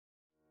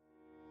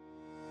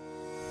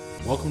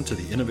Welcome to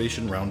the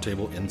Innovation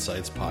Roundtable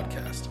Insights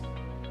podcast.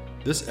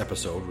 This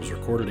episode was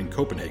recorded in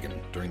Copenhagen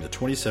during the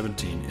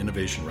 2017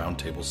 Innovation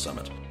Roundtable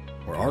Summit,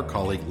 where our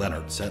colleague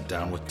Leonard sat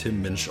down with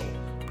Tim Minshall,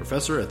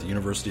 professor at the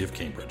University of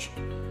Cambridge.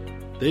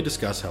 They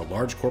discuss how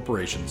large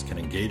corporations can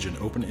engage in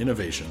open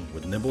innovation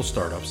with nimble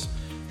startups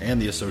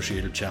and the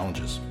associated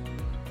challenges.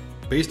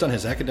 Based on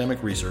his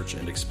academic research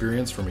and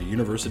experience from a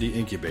university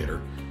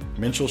incubator,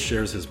 Minshall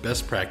shares his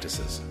best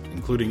practices,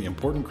 including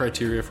important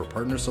criteria for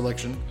partner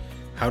selection,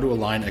 how to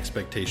align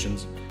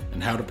expectations,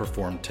 and how to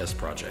perform test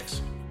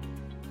projects.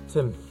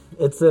 Tim,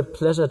 it's a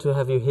pleasure to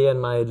have you here in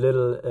my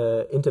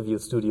little interview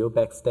studio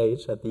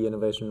backstage at the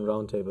Innovation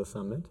Roundtable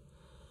Summit.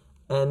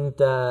 And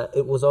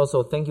it was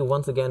also, thank you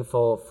once again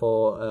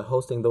for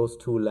hosting those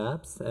two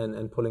labs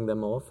and pulling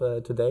them off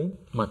today.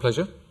 My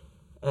pleasure.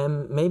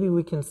 Maybe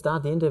we can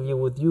start the interview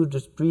with you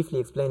just briefly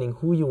explaining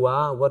who you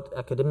are, what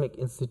academic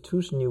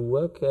institution you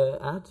work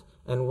at,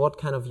 and what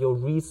kind of your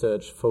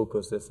research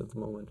focus is at the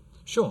moment.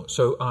 Sure.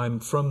 So I'm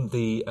from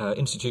the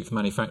Institute for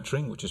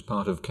Manufacturing, which is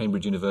part of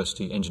Cambridge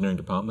University Engineering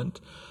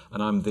Department,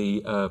 and I'm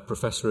the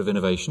Professor of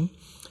Innovation.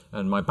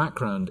 And my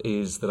background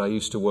is that I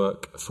used to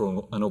work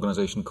for an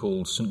organisation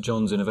called St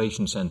John's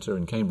Innovation Centre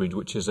in Cambridge,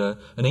 which is an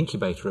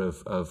incubator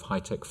of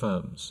high-tech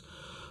firms.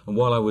 And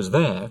while I was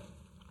there,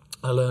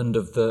 I learned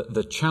of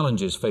the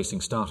challenges facing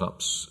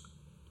startups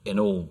in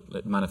all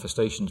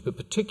manifestations, but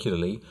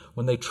particularly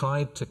when they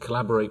tried to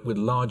collaborate with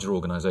larger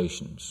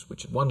organisations,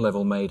 which at one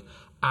level made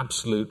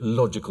absolute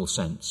logical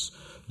sense.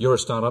 You're a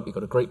startup, you've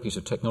got a great piece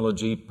of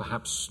technology,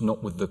 perhaps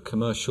not with the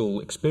commercial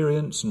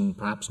experience and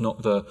perhaps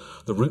not the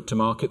route to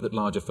market that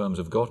larger firms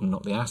have got and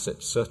not the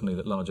assets, certainly,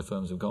 that larger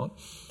firms have got.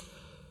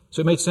 So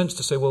it made sense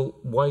to say, well,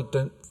 why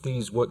don't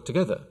these work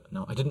together?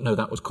 Now, I didn't know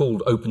that was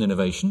called open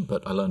innovation,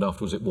 but I learned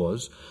afterwards it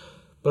was.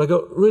 But I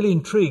got really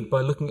intrigued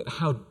by looking at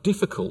how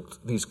difficult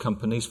these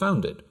companies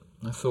found it.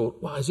 I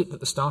thought, well, is it that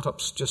the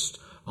startups just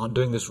aren't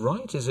doing this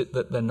right? Is it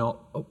that they're not?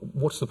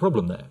 What's the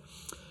problem there?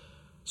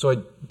 So I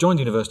joined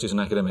the university as an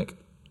academic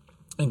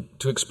and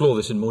to explore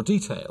this in more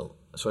detail.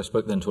 So I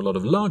spoke then to a lot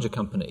of larger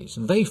companies,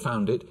 and they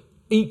found it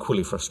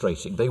equally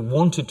frustrating. They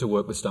wanted to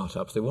work with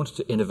startups. They wanted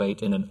to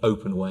innovate in an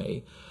open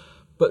way,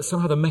 but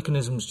somehow the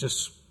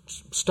mechanisms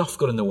stuff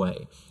got in the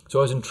way. So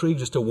I was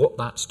intrigued as to what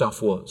that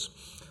stuff was.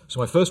 So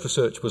my first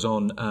research was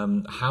on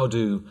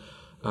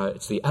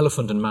it's the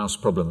elephant and mouse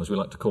problem, as we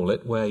like to call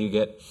it, where you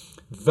get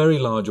very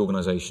large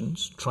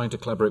organisations trying to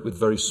collaborate with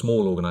very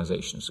small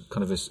organisations,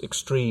 kind of this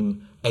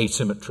extreme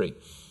asymmetry.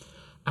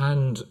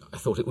 And I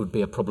thought it would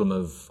be a problem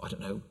of,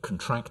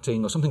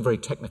 contracting or something very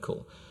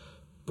technical.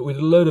 But we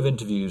did a load of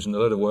interviews and a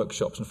load of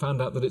workshops and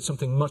found out that it's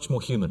something much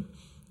more human.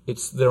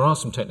 There are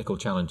some technical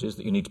challenges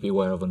that you need to be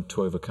aware of and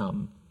to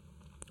overcome.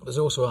 There's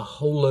also a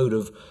whole load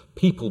of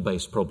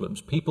people-based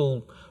problems,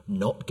 people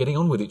not getting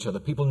on with each other,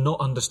 people not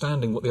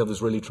understanding what the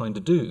other's really trying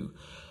to do.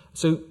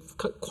 So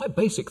quite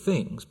basic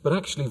things, but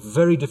actually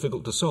very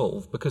difficult to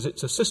solve because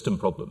it's a system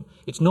problem.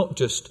 It's not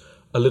just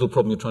a little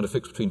problem you're trying to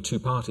fix between two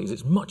parties.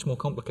 It's much more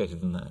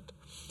complicated than that.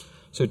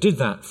 So did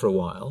that for a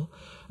while,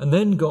 and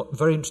then got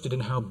very interested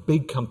in how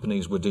big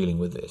companies were dealing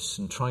with this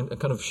and kind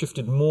of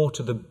shifted more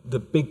to the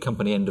big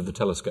company end of the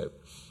telescope,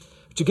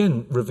 which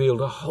again revealed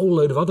a whole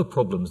load of other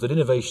problems, that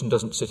innovation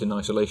doesn't sit in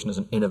isolation as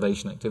an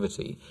innovation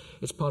activity.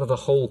 It's part of the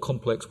whole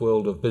complex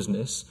world of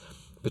business,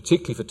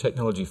 particularly for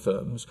technology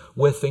firms,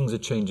 where things are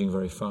changing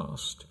very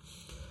fast.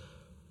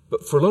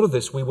 But for a lot of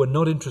this, we were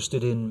not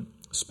interested in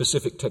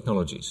specific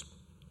technologies.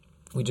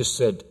 We just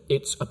said,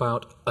 it's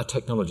about a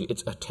technology.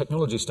 It's a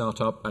technology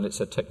startup and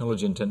it's a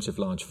technology-intensive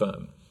large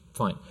firm.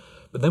 Fine.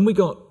 But then we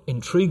got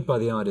intrigued by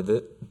the idea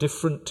that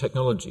different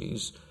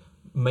technologies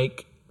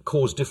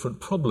cause different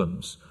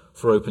problems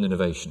for open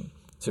innovation.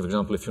 So, for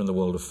example, if you're in the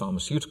world of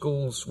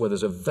pharmaceuticals, where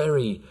there's a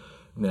very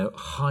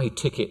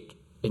high-ticket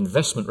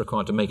investment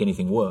required to make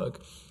anything work,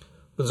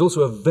 but there's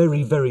also a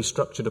very, very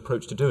structured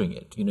approach to doing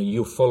it.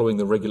 You're following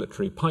the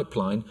regulatory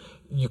pipeline.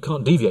 You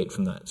can't deviate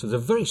from that. So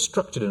there's a very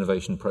structured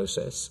innovation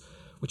process,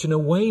 which in a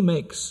way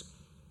makes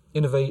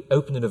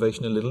open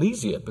innovation a little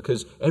easier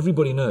because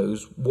everybody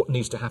knows what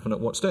needs to happen at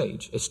what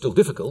stage. It's still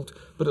difficult,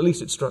 but at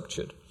least it's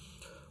structured.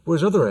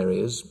 Whereas other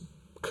areas,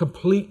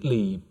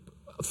 completely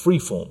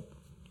freeform.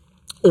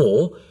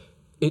 Or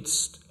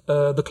it's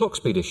the clock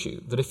speed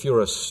issue, that if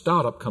you're a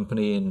startup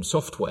company in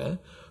software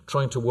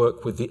trying to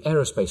work with the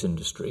aerospace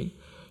industry,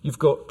 you've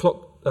got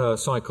clock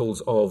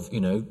cycles of,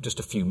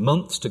 just a few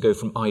months to go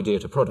from idea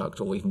to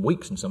product, or even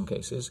weeks in some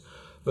cases,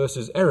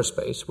 versus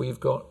aerospace, where you've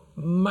got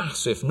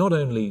massive, not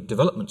only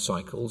development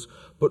cycles,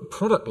 but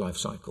product life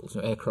cycles.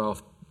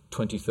 Aircraft,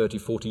 20, 30,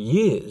 40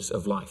 years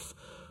of life,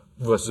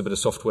 versus a bit of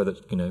software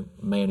that,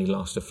 may only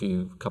last a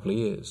couple of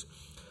years.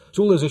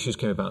 So all those issues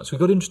came about. So we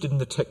got interested in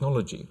the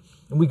technology,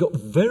 and we got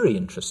very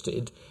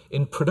interested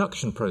in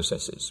production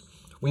processes.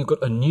 We've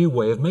got a new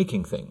way of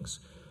making things.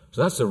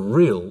 So that's a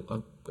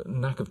real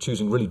knack of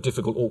choosing really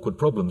difficult, awkward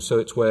problems. So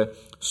it's where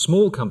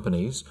small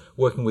companies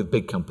working with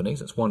big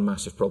companies, that's one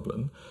massive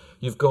problem.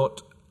 You've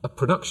got a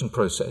production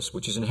process,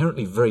 which is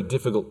inherently very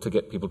difficult to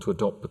get people to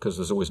adopt because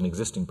there's always an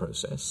existing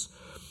process.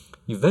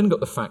 You've then got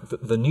the fact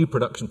that the new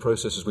production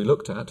processes we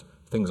looked at,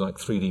 things like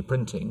 3D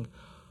printing,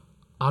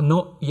 are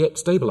not yet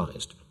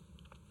stabilised.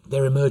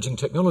 They're emerging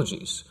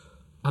technologies,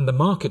 and the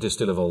market is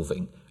still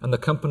evolving, and the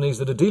companies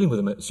that are dealing with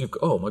them,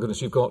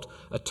 you've got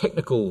a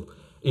technical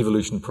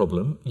evolution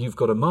problem, you've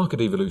got a market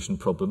evolution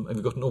problem, and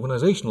you've got an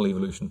organisational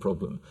evolution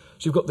problem.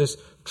 So you've got this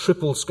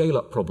triple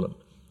scale-up problem.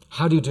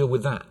 How do you deal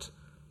with that?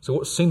 So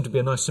what seemed to be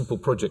a nice simple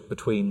project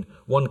between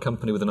one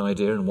company with an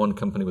idea and one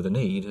company with a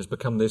need has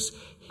become this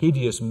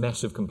hideous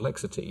mess of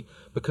complexity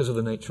because of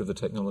the nature of the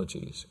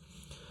technologies.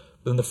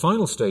 Then the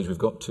final stage we've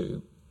got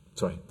to,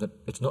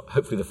 it's not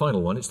hopefully the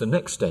final one, it's the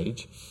next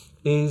stage,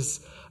 is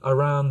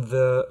around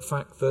the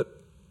fact that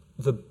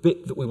the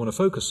bit that we want to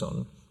focus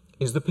on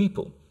is the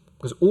people.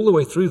 Because all the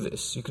way through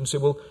this, you can say,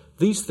 well,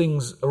 these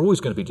things are always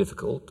going to be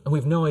difficult, and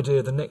we've no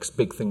idea the next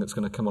big thing that's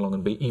going to come along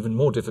and be even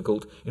more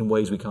difficult in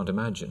ways we can't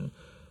imagine.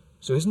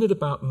 So isn't it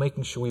about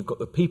making sure we've got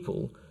the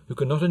people who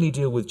can not only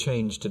deal with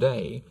change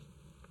today,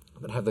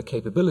 but have the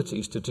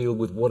capabilities to deal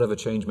with whatever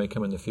change may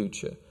come in the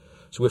future?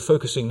 So we're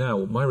focusing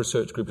now, my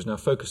research group is now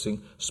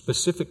focusing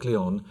specifically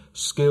on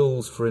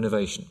skills for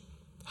innovation.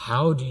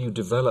 How do you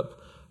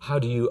develop, how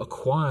do you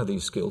acquire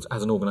these skills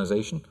as an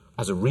organisation,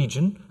 as a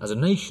region, as a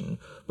nation,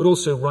 but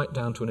also right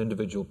down to an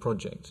individual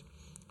project?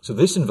 So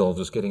this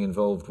involves us getting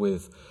involved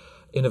with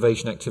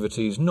innovation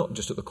activities, not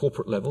just at the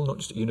corporate level, not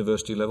just at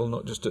university level,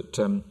 not just at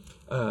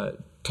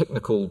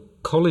technical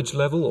college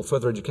level or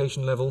further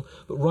education level,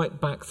 but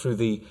right back through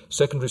the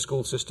secondary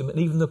school system and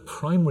even the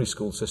primary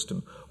school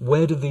system.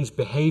 Where do these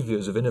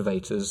behaviours of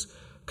innovators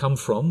come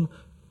from?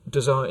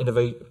 Does our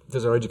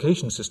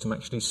education system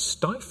actually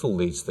stifle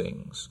these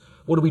things?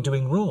 What are we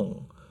doing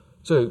wrong?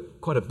 So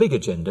quite a big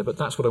agenda, but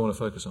that's what I want to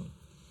focus on.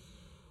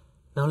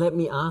 Now let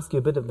me ask you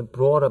a bit of the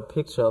broader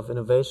picture of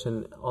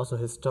innovation, also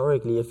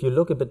historically. If you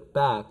look a bit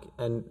back,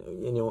 and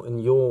in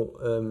your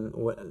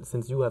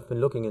since you have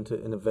been looking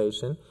into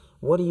innovation,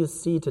 what do you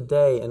see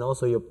today, and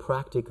also your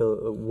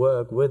practical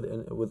work with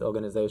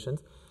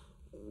organizations?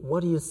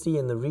 What do you see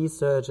in the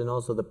research and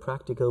also the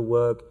practical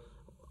work?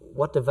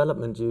 What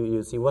development do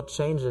you see? What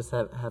changes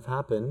have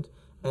happened,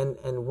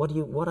 and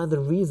what are the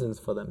reasons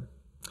for them?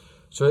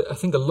 So I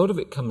think a lot of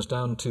it comes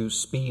down to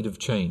speed of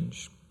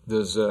change.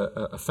 There's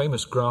a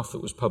famous graph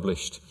that was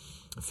published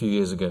a few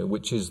years ago,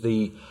 which is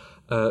the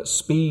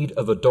speed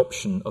of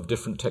adoption of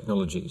different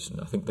technologies. And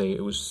I think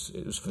it was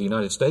for the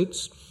United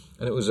States,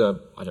 and it was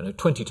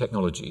 20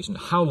 technologies, and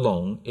how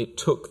long it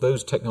took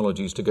those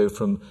technologies to go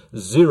from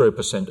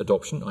 0%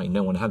 adoption, i.e.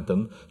 no one had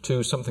them,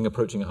 to something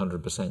approaching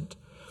 100%.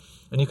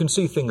 And you can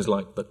see things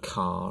like the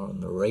car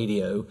and the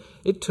radio.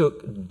 It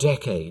took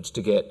decades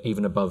to get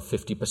even above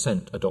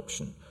 50%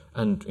 adoption.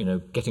 And,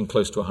 getting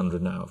close to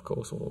 100 now, of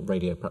course, or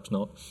radio perhaps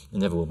not, it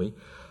never will be.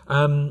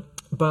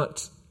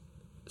 But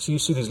so you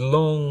see these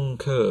long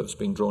curves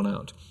being drawn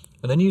out.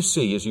 And then you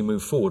see, as you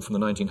move forward from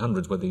the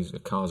 1900s, where these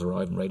cars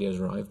arrived and radios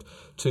arrived,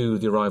 to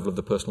the arrival of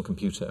the personal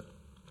computer,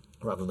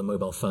 arrival of the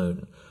mobile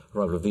phone,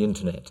 arrival of the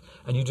internet.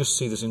 And you just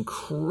see this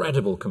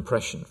incredible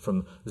compression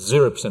from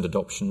 0%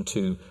 adoption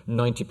to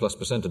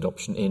 90+%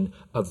 adoption in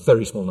a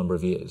very small number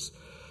of years.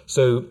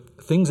 So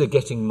things are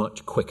getting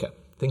much quicker.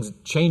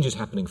 Change is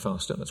happening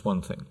faster, and that's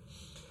one thing.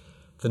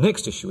 The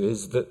next issue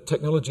is that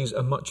technologies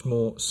are much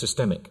more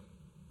systemic.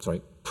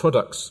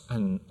 Products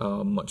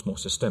are much more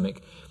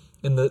systemic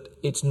in that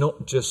it's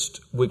not just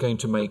we're going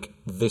to make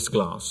this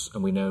glass,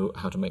 and we know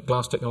how to make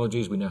glass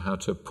technologies, we know how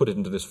to put it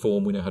into this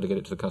form, we know how to get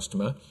it to the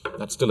customer.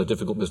 That's still a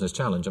difficult business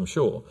challenge, I'm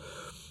sure.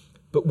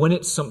 But when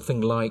it's something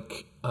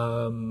like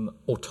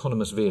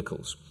autonomous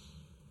vehicles,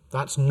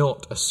 that's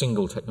not a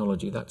single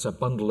technology. That's a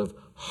bundle of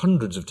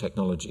hundreds of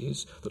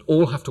technologies that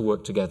all have to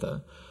work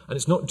together. And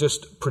it's not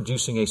just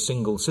producing a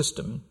single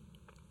system.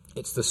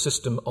 It's the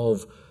system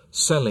of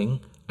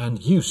selling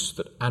and use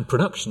and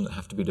production that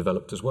have to be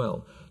developed as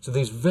well. So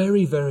these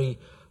very, very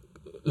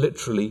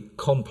literally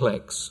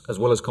complex as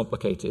well as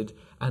complicated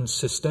and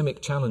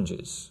systemic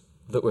challenges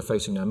that we're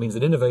facing now means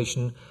that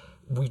innovation,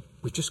 we've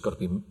just got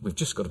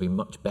to be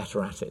much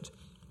better at it.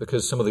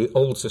 Because some of the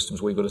old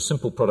systems where you've got a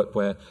simple product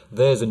where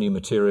there's a new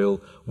material,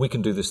 we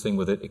can do this thing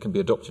with it, it can be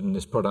adopted in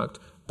this product,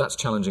 that's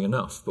challenging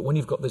enough. But when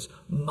you've got this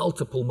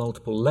multiple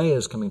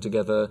layers coming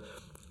together,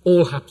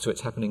 so it's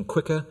happening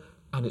quicker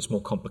and it's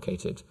more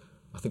complicated.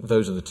 I think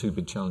those are the two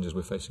big challenges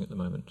we're facing at the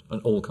moment,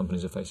 and all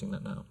companies are facing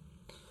that now.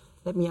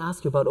 Let me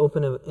ask you about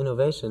open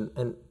innovation,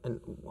 and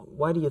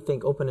why do you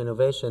think open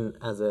innovation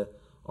as a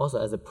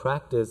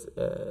practice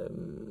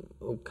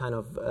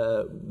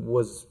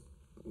was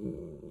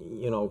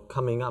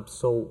coming up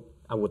so,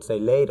 I would say,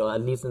 late, or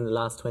at least in the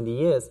last 20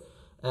 years?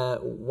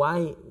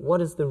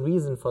 What is the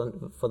reason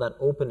for that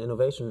open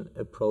innovation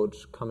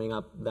approach coming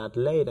up that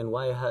late, and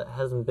why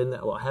haven't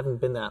there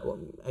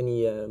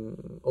any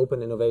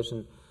open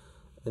innovation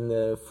in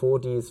the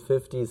 40s,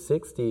 50s,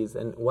 60s,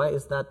 and why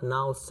is that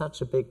now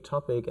such a big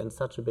topic and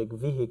such a big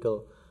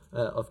vehicle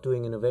of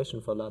doing innovation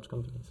for large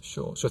companies?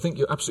 Sure. So I think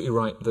you're absolutely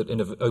right that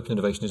open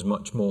innovation is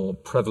much more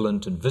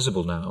prevalent and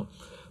visible now.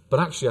 But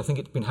actually, I think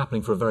it's been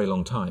happening for a very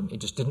long time. It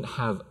just didn't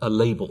have a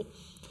label.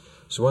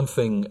 So one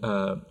thing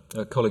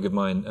a colleague of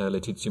mine,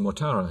 Letizia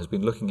Mortara, has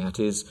been looking at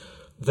is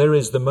there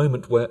is the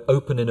moment where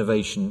open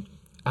innovation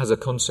as a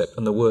concept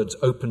and the words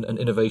open and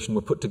innovation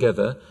were put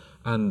together,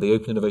 and the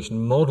open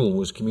innovation model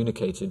was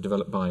communicated,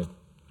 developed by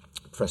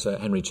Professor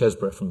Henry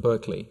Chesbrough from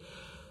Berkeley.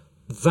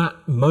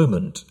 That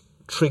moment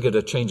triggered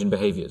a change in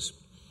behaviours.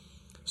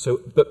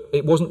 So, but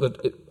it wasn't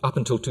that up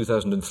until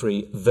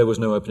 2003 there was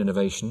no open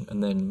innovation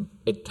and then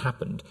it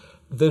happened.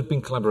 There'd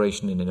been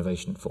collaboration in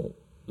innovation for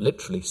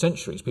literally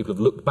centuries. People have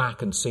looked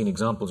back and seen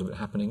examples of it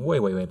happening way,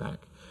 way, way back.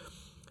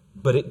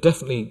 But it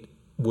definitely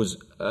was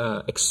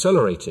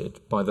accelerated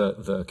by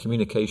the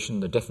communication,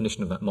 the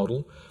definition of that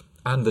model,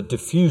 and the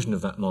diffusion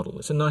of that model.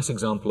 It's a nice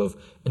example of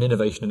an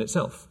innovation in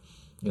itself.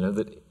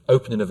 That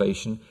open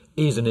innovation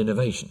is an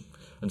innovation.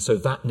 And so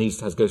that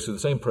goes through the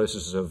same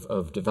processes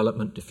of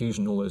development,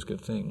 diffusion, all those good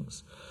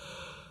things.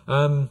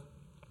 I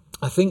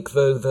think,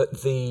 though,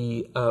 that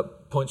the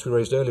points we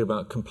raised earlier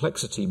about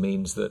complexity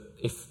means that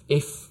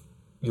if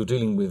you're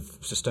dealing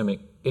with systemic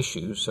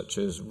issues such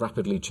as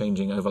rapidly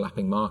changing,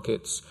 overlapping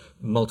markets,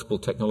 multiple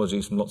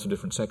technologies from lots of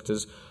different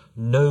sectors,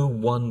 no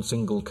one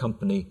single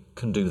company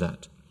can do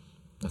that.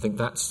 I think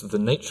that's the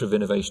nature of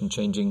innovation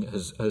changing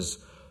is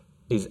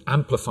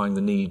amplifying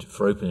the need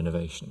for open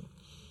innovation.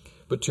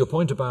 But to your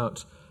point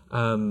about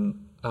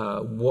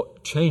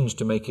what changed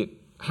to make it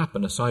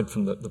happen, aside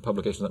from the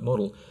publication of that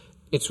model,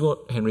 it's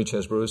what Henry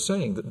Chesbrough was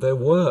saying, that there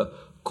were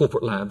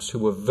corporate labs who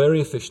were very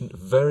efficient,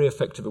 very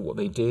effective at what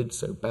they did,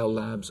 so Bell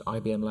Labs,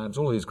 IBM Labs,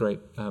 all these great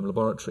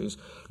laboratories,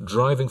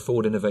 driving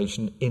forward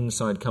innovation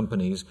inside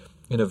companies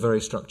in a very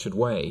structured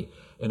way,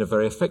 in a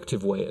very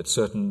effective way at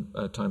certain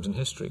times in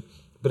history.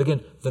 But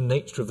again, the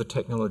nature of the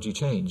technology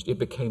changed. It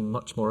became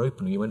much more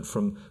open. You went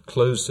from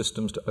closed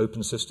systems to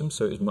open systems,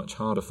 so it was much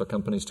harder for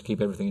companies to keep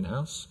everything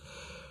in-house.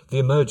 The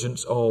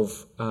emergence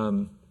of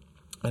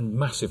and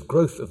massive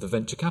growth of the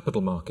venture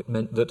capital market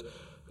meant that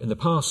in the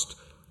past,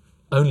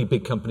 only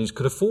big companies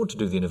could afford to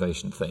do the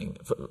innovation thing,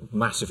 for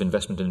massive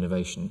investment in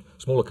innovation.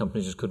 Smaller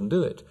companies just couldn't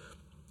do it.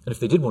 And if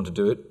they did want to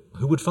do it,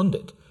 who would fund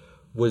it?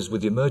 Was with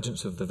the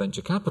emergence of the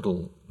venture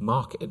capital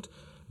market,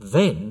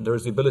 then there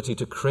is the ability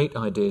to create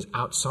ideas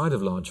outside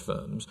of large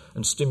firms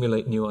and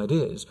stimulate new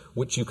ideas,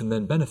 which you can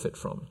then benefit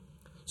from.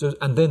 So,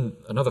 and then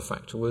another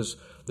factor was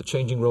the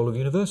changing role of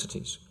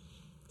universities.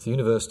 So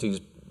universities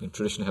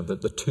traditionally have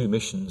the two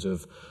missions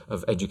of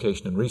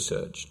education and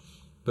research.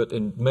 But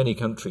in many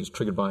countries,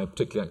 triggered by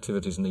particular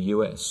activities in the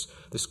US,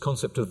 this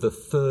concept of the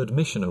third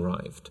mission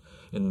arrived,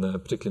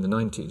 particularly in the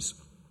 90s,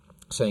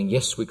 saying,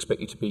 yes, we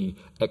expect you to be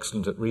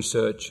excellent at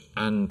research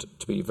and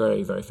to be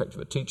very, very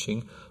effective at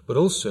teaching, but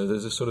also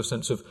there's a sort of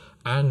sense of,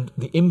 and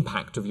the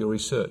impact of your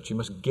research. You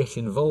must get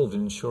involved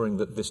in ensuring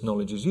that this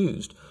knowledge is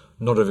used.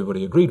 Not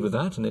everybody agreed with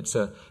that, and it's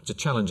a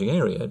challenging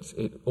area.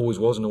 It always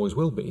was and always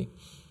will be.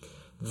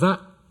 That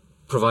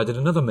provided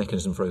another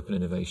mechanism for open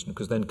innovation,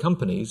 because then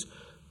companies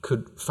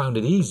found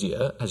it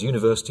easier, as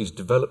universities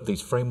developed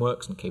these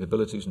frameworks and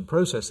capabilities and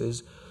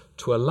processes,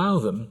 to allow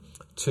them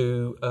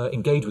to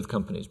engage with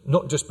companies.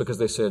 Not just because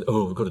they said,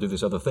 oh, we've got to do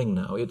this other thing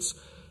now. It's,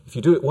 if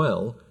you do it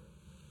well,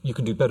 you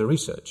can do better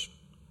research.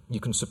 You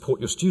can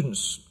support your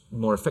students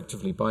more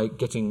effectively by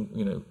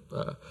getting,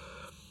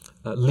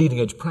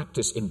 leading-edge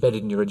practice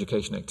embedded in your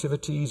education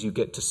activities. You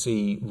get to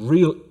see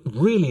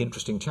really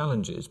interesting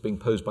challenges being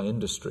posed by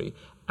industry,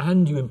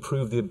 and you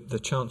improve the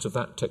chance of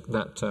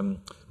that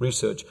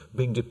research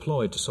being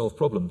deployed to solve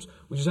problems,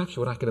 which is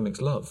actually what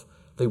academics love.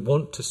 They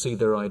want to see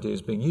their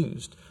ideas being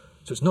used.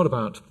 So it's not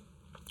about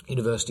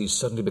universities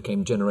suddenly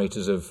became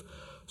generators of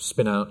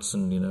spin-outs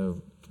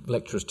and,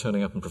 lecturers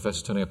turning up and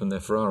professors turning up in their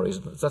Ferraris.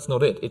 That's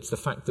not it. It's the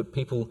fact that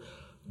people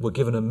were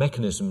given a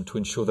mechanism to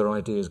ensure their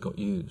ideas got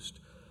used.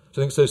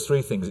 So I think it's those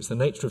three things. It's the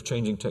nature of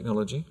changing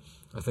technology.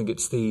 I think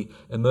it's the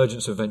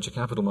emergence of venture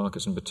capital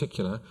markets in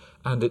particular,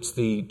 and it's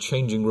the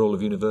changing role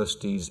of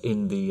universities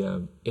in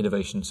the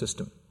innovation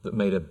system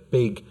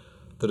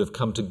that have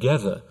come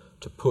together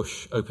to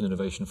push open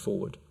innovation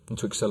forward and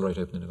to accelerate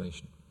open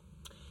innovation.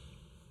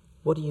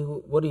 What do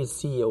you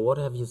see, or what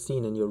have you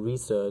seen in your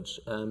research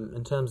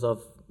in terms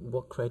of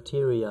what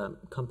criteria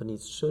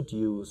companies should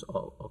use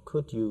or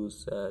could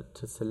use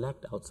to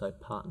select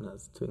outside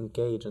partners to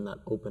engage in that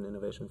open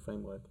innovation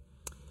framework?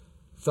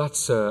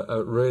 That's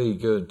a really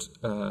good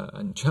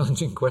and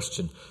challenging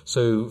question.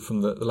 So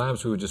from the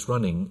labs we were just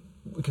running,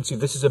 we can see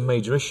this is a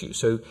major issue.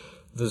 So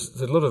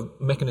there's a lot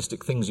of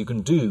mechanistic things you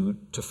can do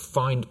to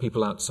find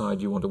people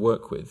outside you want to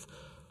work with.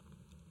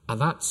 And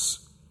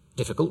that's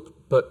difficult,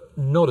 but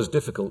not as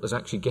difficult as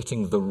actually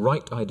getting the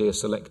right idea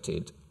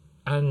selected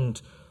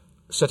and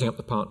setting up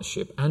the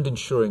partnership and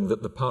ensuring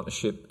that the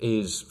partnership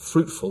is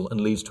fruitful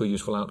and leads to a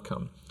useful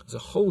outcome. There's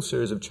a whole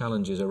series of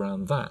challenges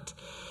around that.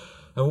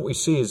 And what we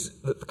see is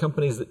that the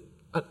companies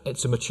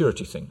it's a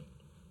maturity thing.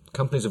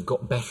 Companies have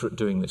got better at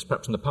doing this.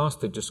 Perhaps in the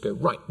past they'd just go,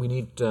 right, we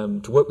need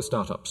to work with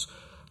startups.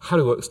 How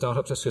do we work with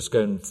startups? Let's just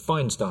go and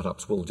find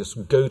startups. We'll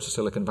just go to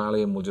Silicon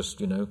Valley and we'll just,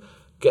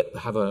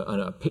 have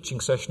a pitching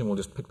session and we'll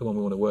just pick the one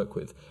we want to work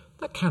with.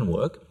 That can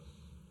work.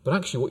 But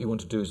actually what you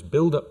want to do is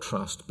build up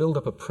trust, build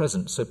up a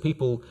presence so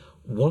people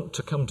want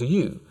to come to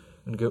you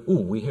and go,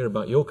 oh, we hear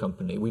about your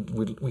company, we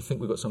think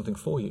we've got something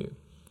for you.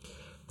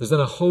 There's then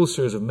a whole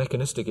series of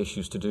mechanistic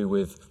issues to do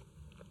with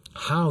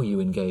how you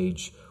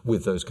engage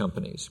with those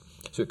companies.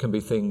 So it can be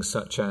things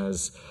such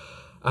as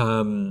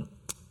some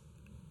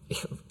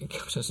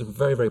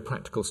very, very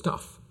practical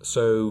stuff.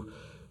 So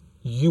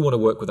you want to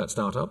work with that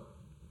startup.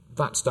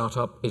 That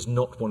startup is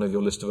not one of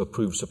your list of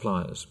approved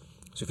suppliers.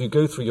 So if you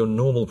go through your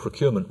normal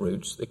procurement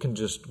routes, it can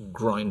just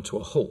grind to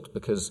a halt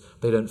because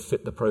they don't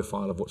fit the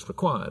profile of what's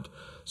required.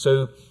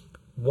 So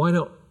why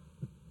not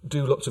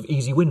do lots of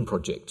easy win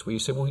projects where you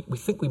say, well, we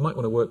think we might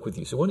want to work with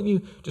you. So why don't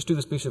you just do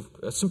this piece of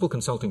a simple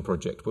consulting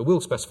project where we'll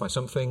specify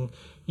something,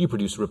 you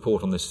produce a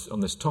report on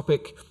this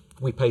topic,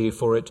 we pay you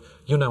for it,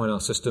 you're now in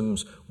our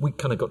systems, we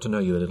kind of got to know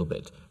you a little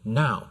bit.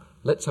 Now,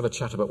 let's have a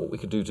chat about what we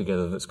could do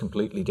together that's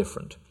completely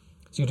different.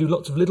 So you do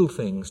lots of little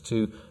things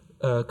to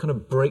kind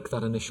of break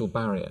that initial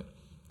barrier.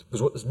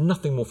 Because there's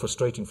nothing more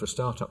frustrating for a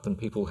startup than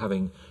people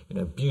having,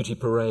 beauty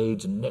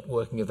parades and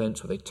networking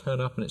events where they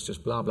turn up and it's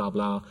just blah, blah,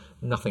 blah.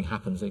 Nothing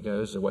happens. They go,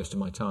 this is a waste of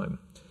my time.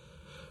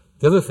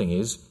 The other thing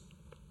is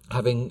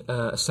having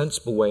a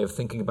sensible way of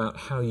thinking about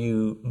how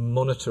you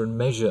monitor and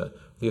measure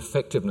the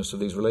effectiveness of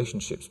these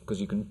relationships,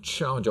 because you can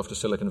charge off to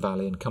Silicon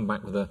Valley and come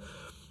back with a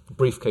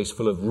briefcase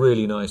full of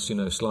really nice,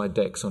 slide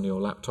decks on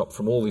your laptop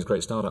from all these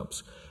great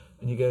startups.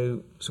 And you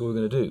go, so what are we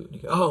going to do? And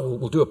you go, oh,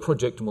 we'll do a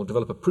project and we'll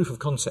develop a proof of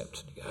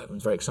concept. And you go, I'm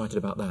very excited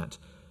about that.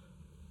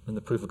 And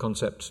the proof of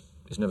concept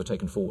is never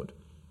taken forward.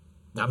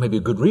 That may be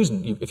a good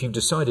reason. If you've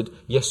decided,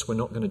 yes, we're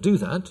not going to do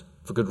that,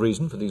 for good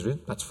reason, for these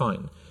reasons, that's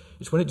fine.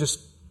 It's when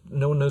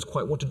no one knows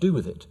quite what to do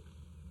with it.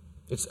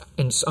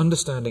 It's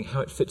understanding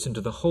how it fits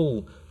into the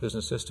whole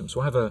business system.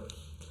 So I have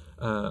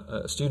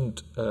a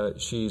student,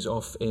 she's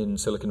off in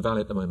Silicon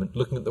Valley at the moment,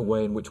 looking at the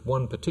way in which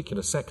one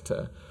particular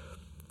sector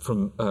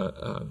from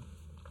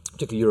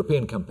particularly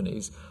European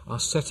companies, are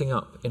setting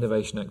up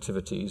innovation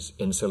activities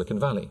in Silicon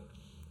Valley.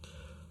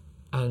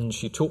 And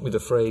she taught me the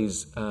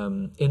phrase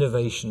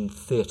innovation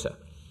theatre,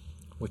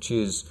 which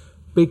is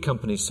big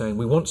companies saying,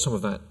 we want some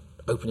of that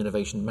open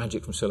innovation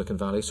magic from Silicon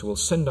Valley, so we'll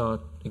send our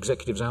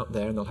executives out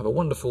there and they'll go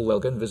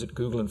and visit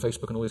Google and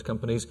Facebook and all these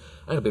companies,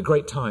 and it'll be a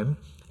great time,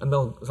 and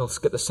they'll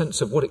get the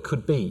sense of what it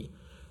could be.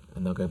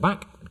 And they'll go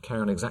back and carry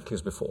on exactly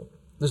as before.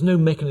 There's no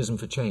mechanism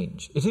for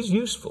change. It is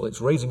useful,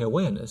 it's raising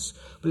awareness,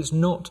 but it's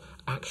not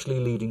actually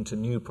leading to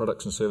new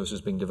products and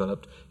services being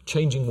developed,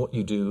 changing what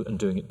you do and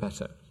doing it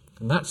better.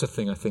 And that's a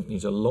thing I think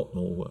needs a lot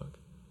more work.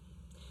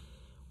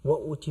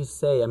 What would you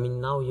say? I mean,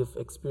 now you've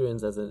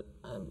experienced as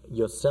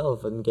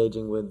yourself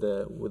engaging with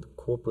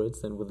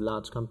corporates and with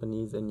large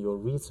companies in your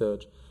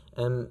research.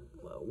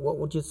 What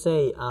would you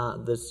say are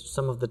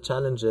some of the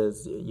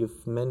challenges?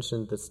 You've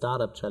mentioned the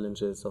startup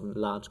challenges of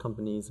large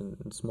companies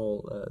and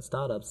small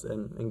startups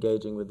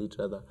engaging with each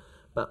other.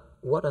 But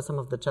what are some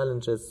of the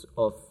challenges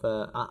of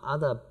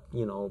other,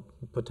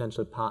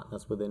 potential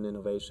partners within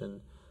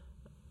innovation?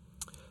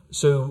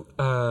 So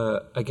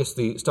I guess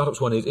the startups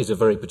one is a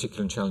very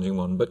particular and challenging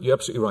one, but you're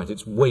absolutely right,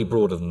 it's way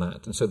broader than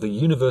that. And so the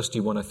university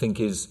one, I think,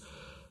 is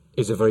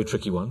a very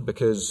tricky one,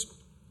 because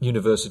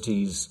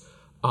universities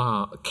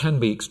can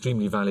be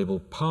extremely valuable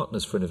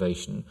partners for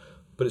innovation,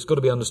 but it's got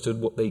to be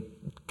understood what they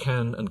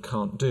can and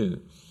can't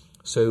do.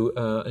 So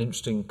an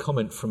interesting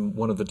comment from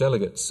one of the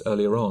delegates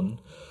earlier on,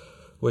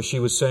 where she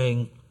was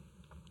saying,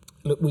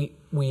 look,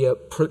 we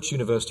approach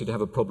university to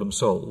have a problem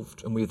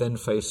solved, and we then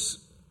face,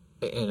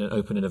 in an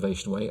open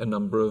innovation way, a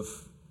number of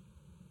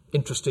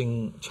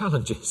interesting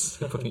challenges,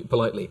 putting it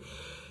politely.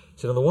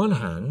 So on the one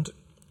hand,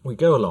 we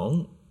go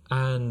along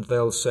and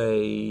they'll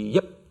say,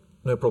 yep,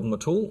 no problem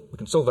at all, we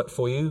can solve that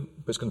for you,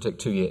 but it's going to take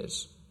 2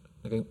 years.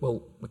 They go,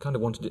 well, we kind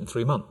of wanted it in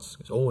 3 months.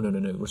 Goes, oh,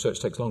 no, research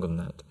takes longer than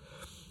that.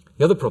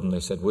 The other problem they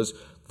said was,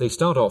 they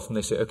start off and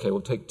they say, okay,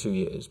 we'll take 2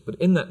 years, but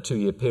in that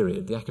 2-year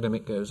period, the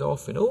academic goes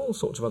off in all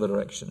sorts of other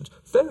directions.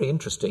 Very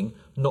interesting,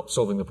 not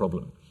solving the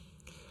problem.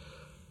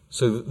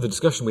 So the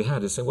discussion we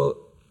had is saying, well,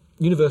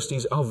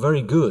 universities are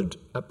very good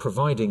at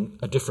providing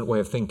a different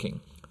way of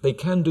thinking. They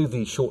can do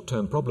the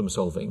short-term problem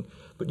solving,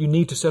 but you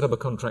need to set up a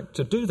contract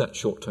to do that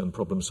short-term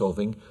problem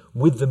solving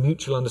with the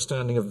mutual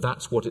understanding of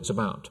that's what it's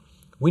about.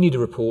 We need a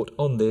report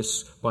on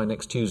this by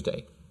next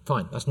Tuesday.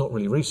 Fine, that's not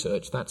really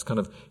research, that's kind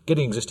of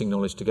getting existing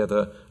knowledge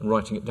together and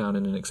writing it down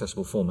in an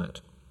accessible format.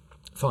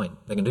 Fine,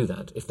 they can do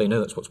that if they know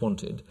that's what's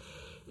wanted.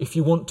 If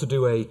you want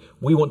to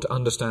we want to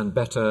understand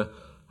better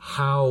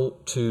how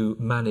to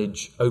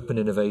manage open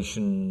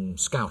innovation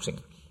scouting.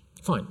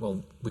 Fine,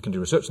 well, we can do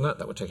research on that.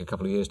 That would take a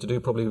couple of years to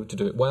do, probably to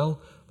do it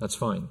well. That's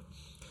fine.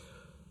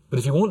 But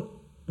if you want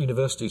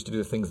universities to do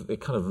the things that they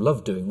kind of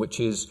love doing, which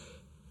is,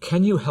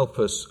 can you help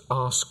us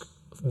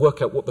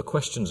work out what the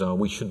questions are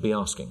we should be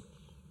asking?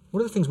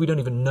 What are the things we don't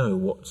even know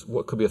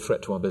what could be a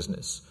threat to our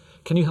business?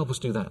 Can you help us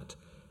do that?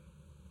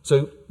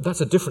 So that's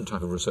a different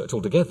type of research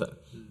altogether.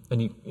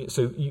 And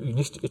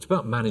it's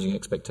about managing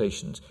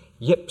expectations.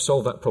 Yep,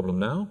 solve that problem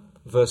now,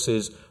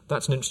 versus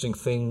that's an interesting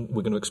thing,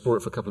 we're going to explore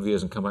it for a couple of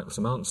years and come back with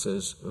some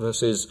answers,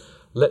 versus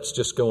let's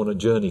just go on a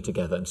journey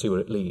together and see where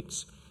it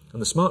leads.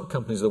 And the smart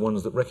companies are the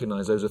ones that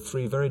recognise those are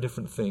three very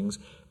different things,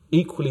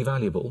 equally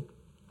valuable,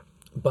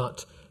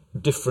 but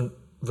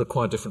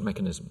require different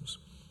mechanisms.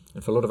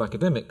 And for a lot of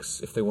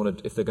academics, if they're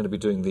going to be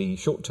doing the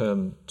short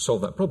term,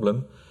 solve that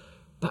problem,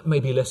 that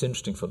may be less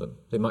interesting for them.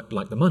 They might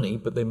like the money,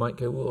 but they might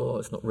go, oh,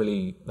 it's not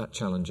really that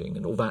challenging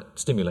and all that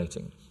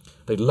stimulating.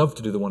 They'd love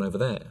to do the one over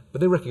there,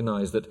 but they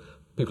recognise that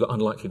people are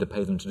unlikely to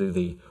pay them to do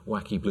the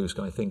wacky blue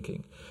sky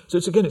thinking. So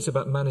it's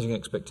about managing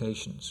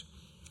expectations.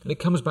 And it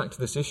comes back to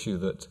this issue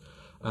that,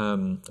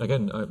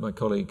 my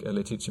colleague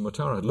Letizia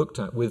Mortara had looked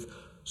at with,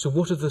 so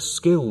what are the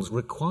skills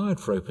required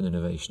for open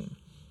innovation?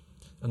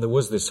 And there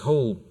was this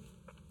whole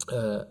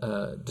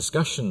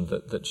discussion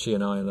that she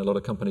and I and a lot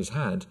of companies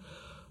had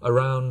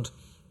around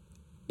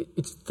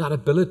it's that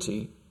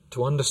ability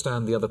to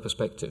understand the other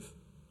perspective.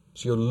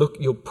 So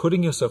you're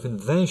putting yourself in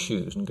their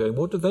shoes and going,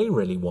 what do they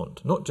really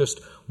want? Not just,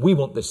 we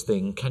want this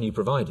thing, can you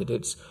provide it?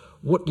 It's,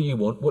 what do you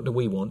want, what do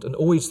we want? And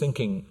always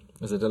thinking,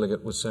 as the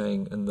delegate was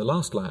saying in the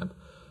last lab,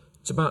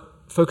 it's about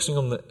focusing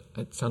on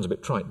it sounds a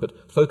bit trite,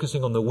 but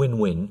focusing on the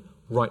win-win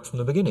right from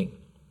the beginning.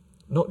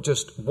 Not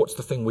just, what's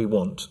the thing we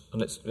want,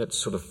 and let's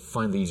sort of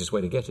find the easiest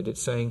way to get it.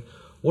 It's saying,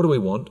 what do we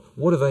want?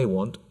 What do they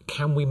want?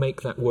 Can we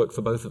make that work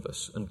for both of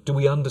us? And do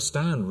we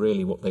understand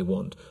really what they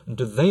want? And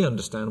do they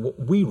understand what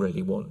we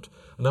really want?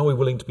 And are we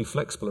willing to be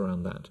flexible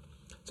around that?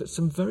 So it's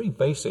some very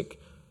basic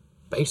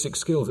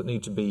skills that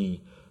need to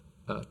be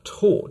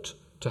taught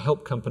to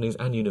help companies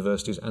and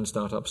universities and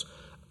startups,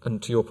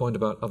 and to your point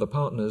about other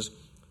partners,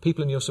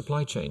 people in your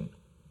supply chain,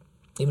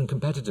 even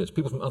competitors,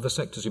 people from other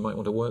sectors you might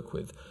want to work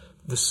with.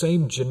 The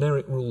same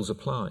generic rules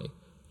apply.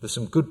 There's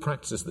some good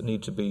practices that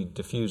need to be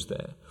diffused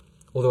there.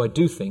 Although I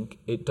do think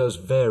it does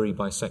vary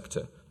by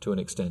sector to an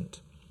extent.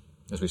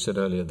 As we said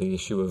earlier, the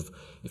issue of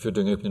if you're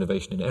doing open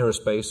innovation in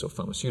aerospace or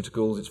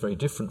pharmaceuticals, it's very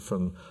different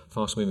from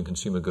fast-moving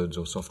consumer goods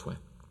or software.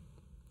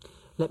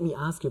 Let me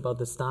ask you about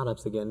the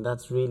startups again.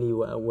 That's really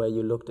where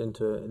you looked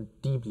into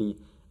deeply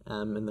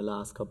in the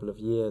last couple of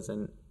years.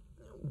 And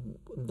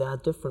there are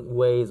different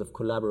ways of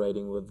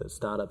collaborating with the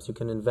startups. You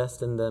can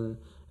invest in them.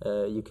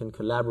 You can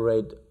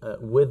collaborate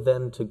with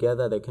them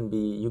together.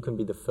 You can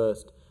be the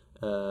first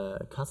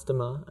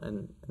customer,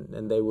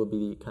 and they will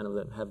be kind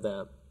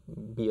of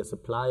be a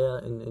supplier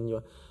in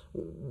your.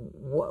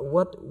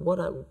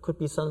 What could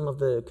be some of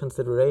the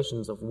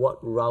considerations of what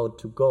route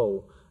to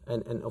go,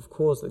 and of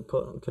course it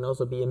can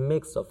also be a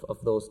mix of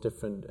those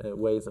different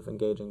ways of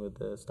engaging with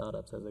the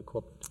startups as a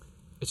corporate.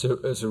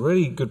 It's a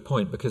really good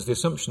point, because the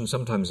assumption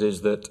sometimes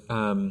is that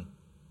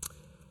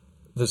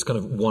there's kind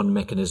of one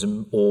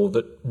mechanism, or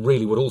that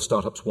really what all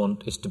startups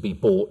want is to be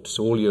bought.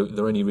 So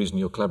the only reason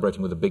you're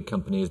collaborating with a big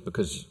company is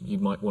because you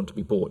might want to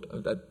be bought.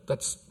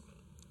 That's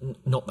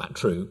not that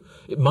true.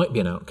 It might be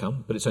an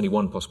outcome, but it's only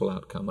one possible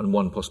outcome and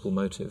one possible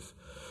motive.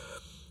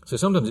 So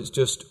sometimes it's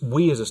just,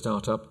 we as a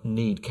startup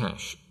need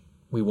cash.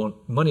 We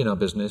want money in our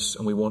business,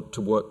 and we want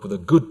to work with a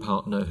good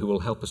partner who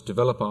will help us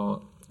develop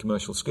our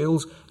commercial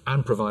skills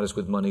and provide us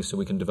with money so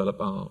we can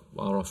develop our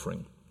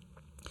offering.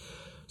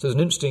 So there's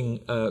an interesting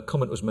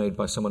comment was made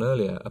by someone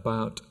earlier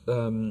about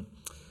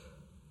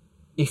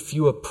if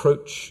you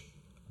approach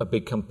a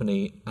big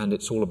company and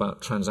it's all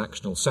about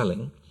transactional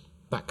selling,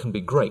 that can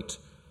be great.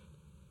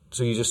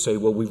 So you just say,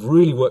 well, we've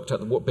really worked out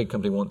that what big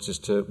company wants is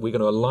we're going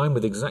to align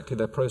with exactly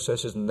their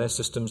processes and their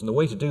systems, and the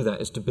way to do that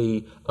is to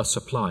be a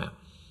supplier.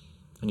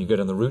 And you go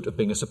down the route of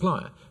being a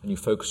supplier, and you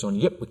focus on,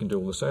 we can do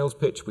all the sales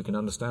pitch, we can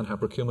understand how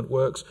procurement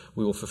works,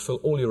 we will fulfill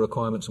all your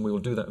requirements, and we will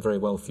do that very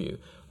well for you.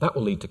 That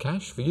will lead to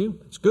cash for you,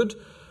 it's good,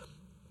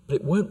 but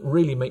it won't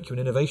really make you an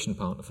innovation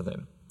partner for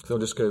them. They'll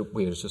just go,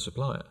 we're just a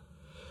supplier.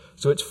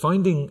 So it's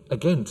finding,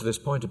 again, to this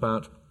point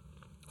about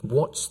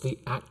what's the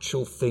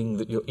actual thing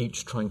that you're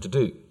each trying to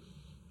do.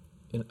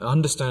 In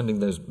understanding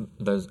those,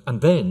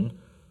 and then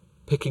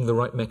picking the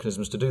right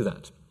mechanisms to do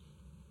that.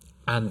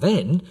 And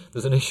then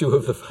there's an issue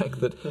of the fact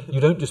that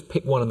you don't just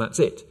pick one and that's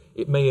it.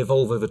 It may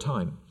evolve over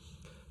time.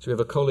 So we have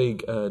a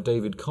colleague,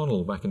 David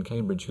Connell, back in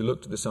Cambridge, who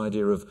looked at this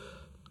idea of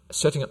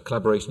setting up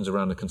collaborations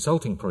around a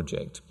consulting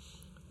project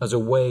as a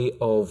way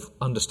of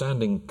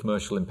understanding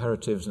commercial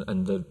imperatives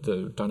and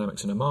the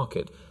dynamics in a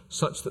market,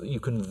 such that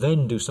you can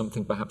then do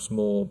something perhaps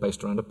more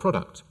based around a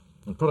product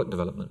and product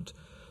development.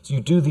 So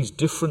you do these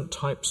different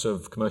types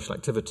of commercial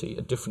activity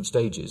at different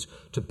stages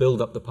to build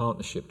up the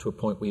partnership to a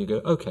point where you go,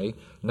 okay,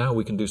 now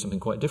we can do something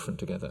quite different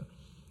together.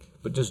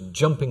 But just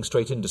jumping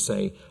straight in to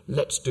say,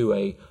 let's do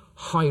a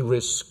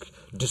high-risk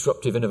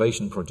disruptive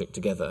innovation project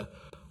together,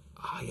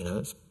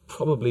 it's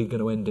probably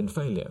going to end in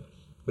failure.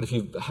 But if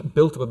you've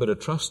built up a bit of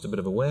trust, a bit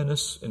of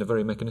awareness in a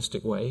very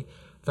mechanistic way,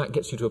 that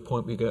gets you to a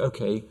point where you go,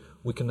 okay,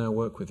 we can now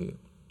work with you.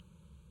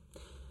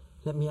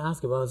 Let me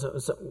ask about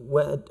so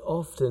where it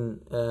often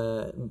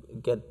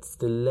gets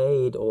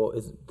delayed or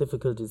is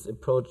difficulties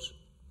approach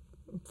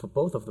for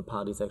both of the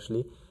parties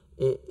actually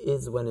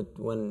is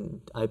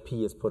when IP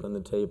is put on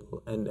the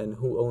table and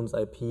who owns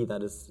IP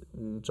that is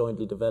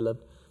jointly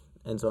developed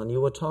and so on.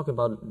 You were talking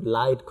about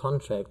light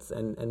contracts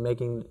and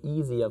making it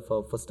easier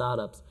for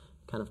startups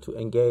kind of to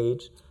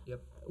engage.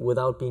 Yep.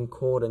 without being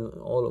caught in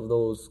all of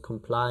those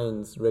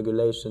compliance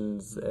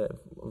regulations,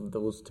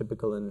 those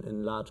typical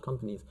in large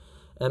companies.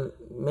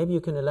 Maybe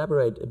you can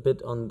elaborate a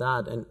bit on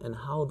that and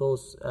how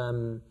those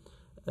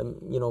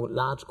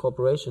large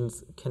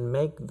corporations can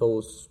make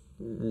those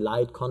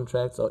light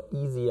contracts or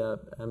easier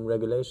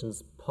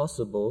regulations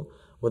possible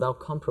without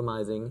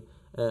compromising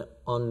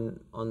on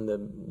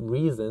the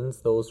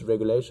reasons those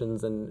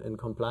regulations and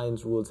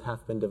compliance rules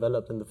have been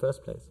developed in the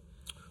first place.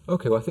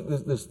 Okay, well, I think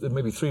there's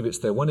maybe three bits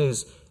there. One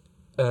is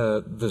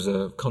there's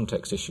a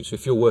context issue. So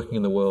if you're working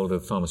in the world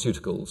of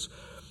pharmaceuticals,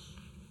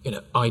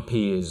 IP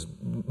is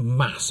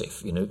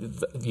massive.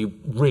 You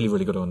really,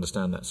 really got to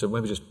understand that. So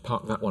maybe just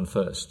park that one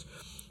first.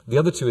 The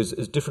other two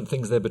is different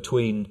things there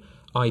between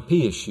IP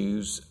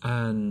issues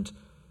and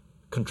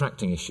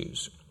contracting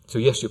issues. So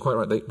yes, you're quite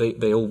right.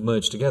 They all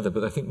merge together,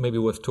 but I think maybe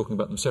worth talking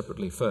about them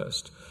separately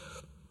first.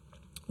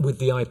 With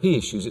the IP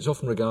issues, it's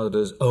often regarded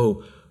as,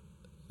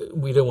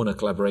 we don't want to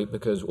collaborate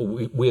because, or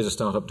we as a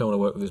startup don't want to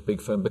work with this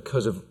big firm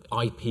because of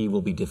IP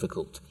will be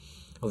difficult.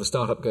 Or the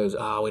startup goes, we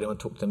don't want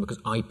to talk to them because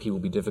IP will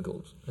be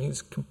difficult. I think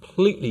it's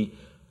completely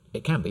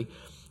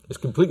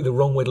the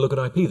wrong way to look at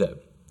IP though.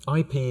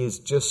 IP is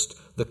just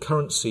the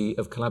currency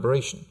of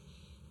collaboration.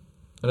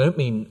 And I don't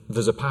mean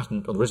there's a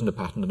patent or there isn't a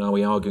patent and are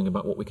we arguing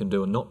about what we can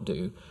do and not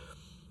do.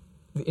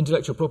 The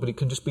intellectual property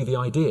can just be the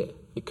idea.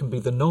 It can be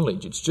the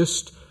knowledge. It's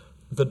just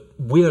that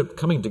we're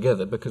coming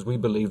together because we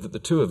believe that the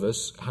two of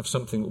us have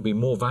something that would be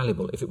more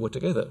valuable if it were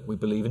together. We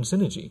believe in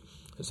synergy.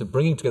 It's a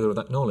bringing together of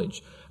that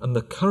knowledge. And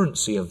the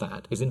currency of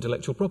that is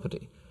intellectual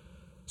property.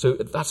 So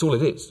that's all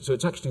it is. So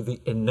it's actually the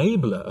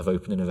enabler of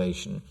open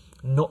innovation,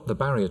 not the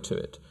barrier to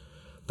it.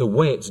 The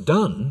way it's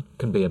done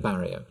can be a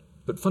barrier,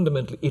 but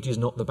fundamentally it is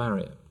not the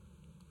barrier.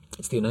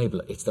 It's the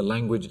enabler. It's the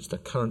language. It's the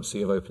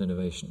currency of open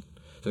innovation.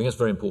 So I think that's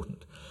very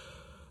important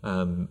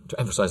to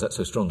emphasize that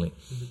so strongly.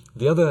 Mm-hmm.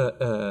 The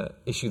other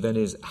issue then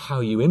is how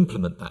you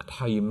implement that,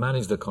 how you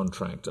manage the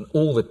contract, and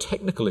all the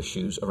technical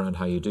issues around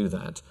how you do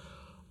that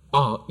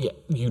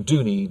you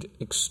do need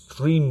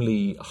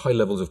extremely high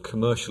levels of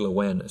commercial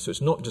awareness. So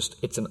it's not just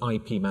it's an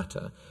IP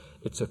matter,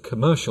 it's a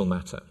commercial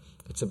matter.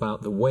 It's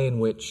about the way in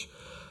which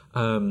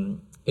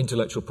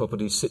intellectual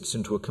property sits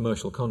into a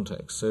commercial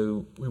context.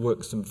 So we work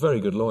with some very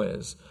good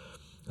lawyers,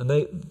 and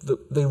they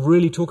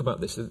really talk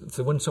about this.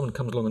 So when someone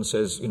comes along and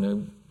says,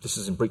 this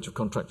is in breach of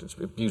contract, it's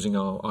abusing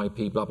our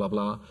IP, blah, blah,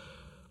 blah,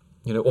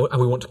 and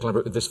we want to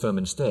collaborate with this firm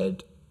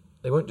instead,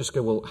 they won't just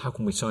go, well, how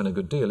can we sign a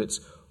good deal? It's,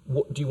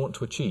 what do you want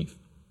to achieve?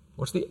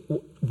 What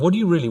do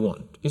you really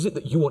want? Is it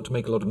that you want to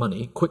make a lot of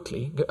money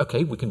quickly?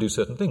 Okay, we can do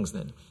certain things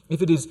then.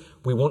 If it is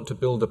we want to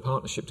build a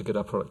partnership to get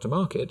our product to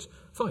market,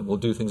 fine, we'll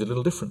do things a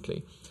little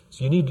differently.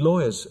 So you need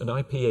lawyers and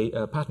IP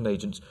patent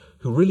agents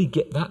who really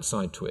get that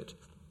side to it.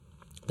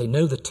 They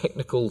know the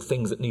technical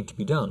things that need to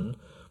be done,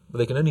 but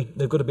they've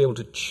got to be able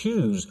to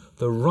choose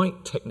the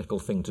right technical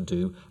thing to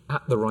do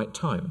at the right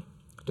time,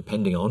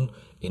 depending on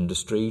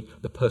industry,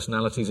 the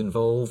personalities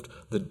involved,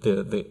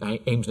 the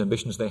aims and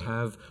ambitions they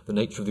have, the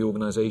nature of the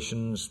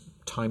organisations,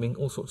 timing,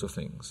 all sorts of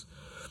things.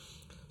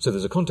 So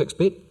there's a context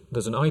bit,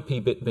 there's an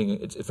IP bit being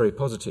it's very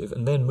positive,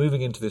 and then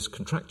moving into this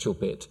contractual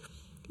bit,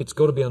 it's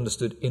got to be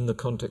understood in the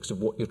context of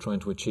what you're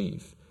trying to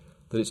achieve.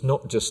 That it's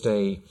not just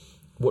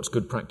what's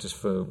good practice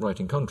for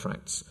writing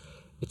contracts,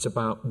 it's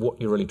about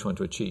what you're really trying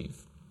to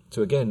achieve.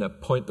 So again, a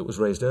point that was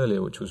raised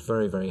earlier, which was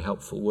very, very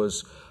helpful,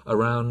 was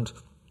around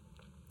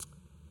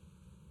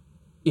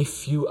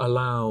if you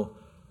allow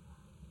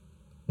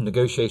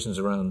negotiations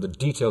around the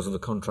details of the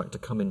contract to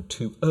come in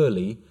too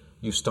early,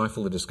 you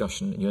stifle the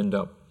discussion and you end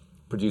up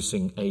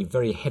producing a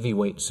very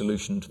heavyweight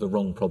solution to the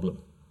wrong problem.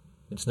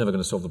 It's never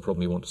going to solve the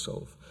problem you want to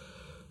solve.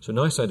 So a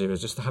nice idea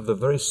is just to have the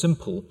very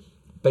simple,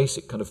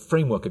 basic kind of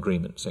framework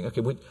agreement saying,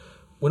 okay,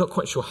 we're not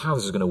quite sure how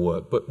this is going to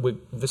work, but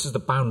this is the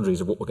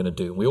boundaries of what we're going to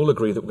do. And we all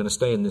agree that we're going to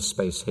stay in this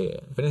space here.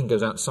 If anything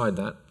goes outside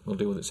that, we'll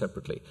deal with it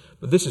separately.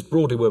 But this is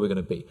broadly where we're going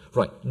to be.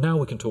 Right, now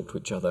we can talk to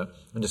each other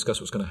and discuss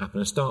what's going to happen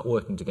and start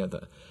working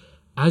together.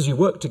 As you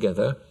work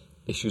together,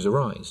 issues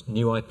arise.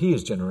 New IP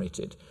is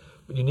generated.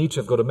 But you need to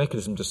have got a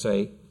mechanism to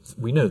say,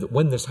 we know that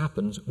when this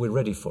happens, we're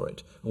ready for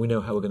it. And we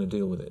know how we're going to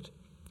deal with it.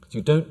 So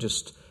you don't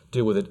just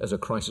deal with it as a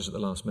crisis at the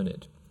last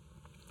minute.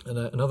 And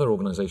another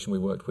organisation we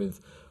worked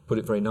with put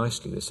it very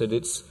nicely. They said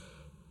it's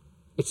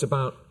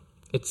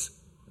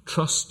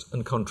trust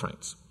and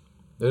contracts.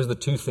 Those are the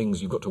two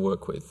things you've got to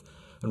work with.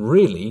 And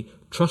really,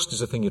 trust is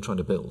the thing you're trying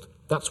to build.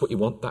 That's what you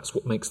want. That's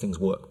what makes things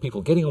work.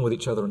 People getting on with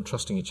each other and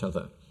trusting each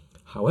other.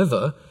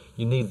 However,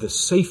 you need the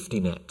safety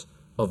net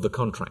of the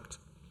contract.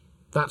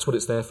 That's what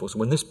it's there for. So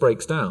when this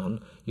breaks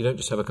down, you don't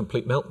just have a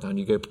complete meltdown.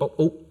 You go,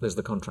 there's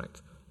the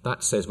contract.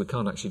 That says we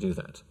can't actually do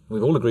that.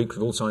 We've all agreed because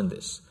we've all signed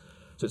this.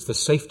 So it's the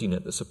safety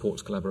net that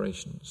supports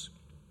collaborations.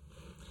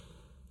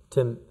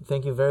 Tim,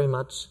 thank you very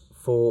much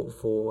for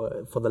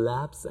the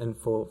labs and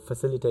for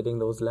facilitating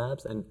those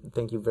labs, and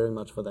thank you very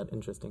much for that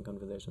interesting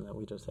conversation that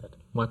we just had.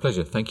 My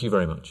pleasure. Thank you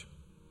very much.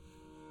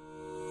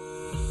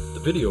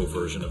 The video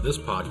version of this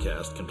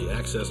podcast can be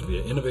accessed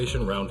via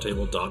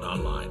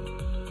innovationroundtable.online.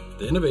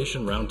 The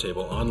Innovation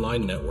Roundtable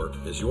online network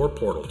is your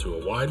portal to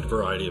a wide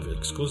variety of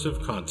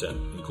exclusive content,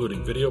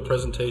 including video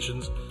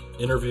presentations,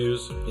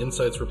 interviews,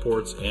 insights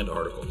reports, and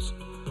articles.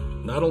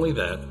 Not only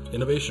that,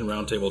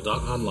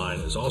 InnovationRoundtable.online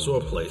is also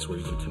a place where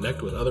you can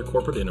connect with other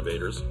corporate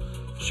innovators,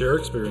 share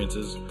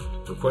experiences,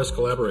 request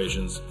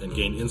collaborations, and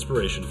gain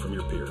inspiration from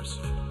your peers.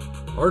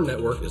 Our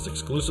network is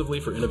exclusively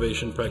for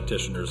innovation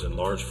practitioners and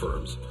large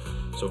firms,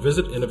 so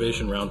visit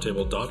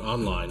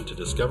InnovationRoundtable.online to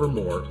discover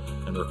more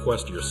and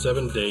request your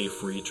 7-day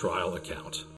free trial account.